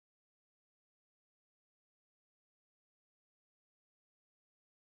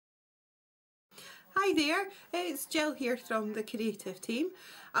Hi there, it's Jill here from the creative team.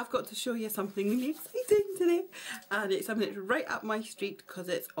 I've got to show you something really exciting today, and it's something that's right up my street because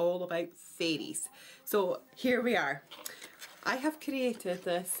it's all about fairies. So here we are. I have created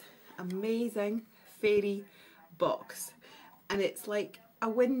this amazing fairy box, and it's like a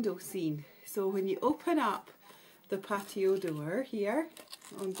window scene. So when you open up the patio door here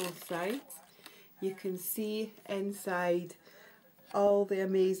on both sides, you can see inside all the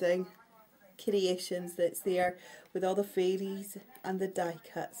amazing creations that's there with all the fairies and the die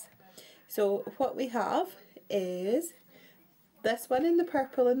cuts. So what we have is this one in the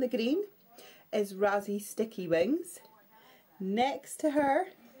purple and the green is Razzie Sticky Wings. Next to her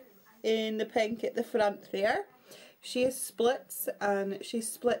in the pink at the front there, she is Splits, and she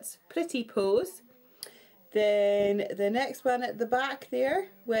splits Pretty Pose. Then the next one at the back there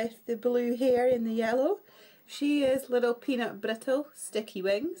with the blue hair in the yellow, she is Little Peanut Brittle Sticky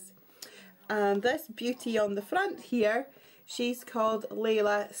Wings. And this beauty on the front here, she's called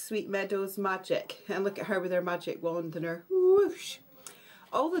Layla Sweet Meadows Magic. And look at her with her magic wand and her whoosh.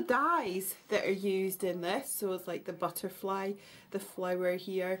 All the dies that are used in this, so it's like the butterfly, the flower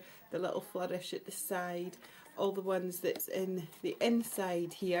here, the little flourish at the side, all the ones that's in the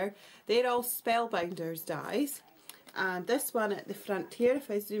inside here, they're all Spellbinders dies. And this one at the front here, if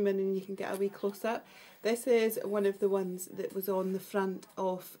I zoom in and you can get a wee close up, this is one of the ones that was on the front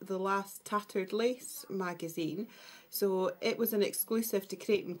of the last Tattered Lace magazine. So it was an exclusive to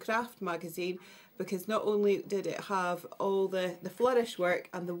Create and Craft magazine, because not only did it have all the flourish work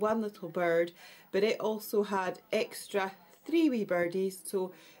and the one little bird, but it also had extra 3 wee birdies.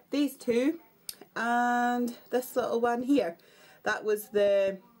 So these two and this little one here, that was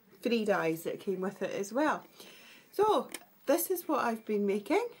the free dies that came with it as well. So this is what I've been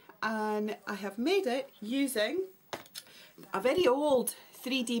making, and I have made it using a very old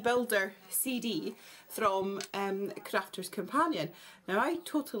 3D Builder CD from Crafter's Companion. Now I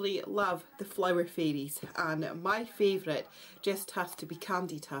totally love the flower fairies, and my favourite just has to be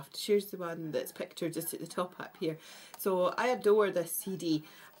Candy Tuft. She's the one that's pictured just at the top up here. So I adore this CD,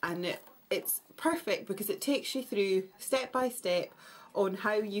 and it's perfect because it takes you through step by step on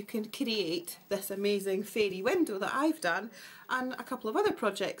how you can create this amazing fairy window that I've done, and a couple of other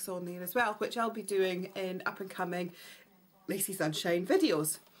projects on there as well, which I'll be doing in up and coming Lacy Sunshine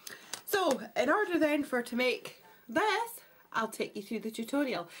videos. So in order then to make this, I'll take you through the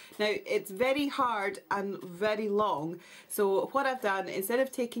tutorial. Now it's very hard and very long, so what I've done, instead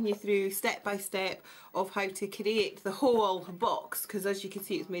of taking you through step by step of how to create the whole box, because as you can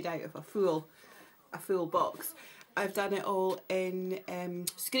see it's made out of a full box, I've done it all in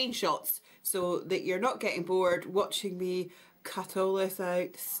screenshots, so that you're not getting bored watching me cut all this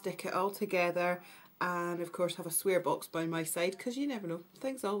out, stick it all together, and of course have a swear box by my side, because you never know,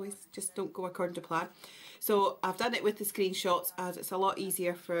 things always just don't go according to plan. So I've done it with the screenshots, as it's a lot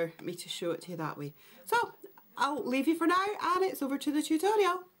easier for me to show it to you that way. So I'll leave you for now, and it's over to the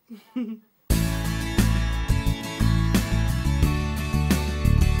tutorial.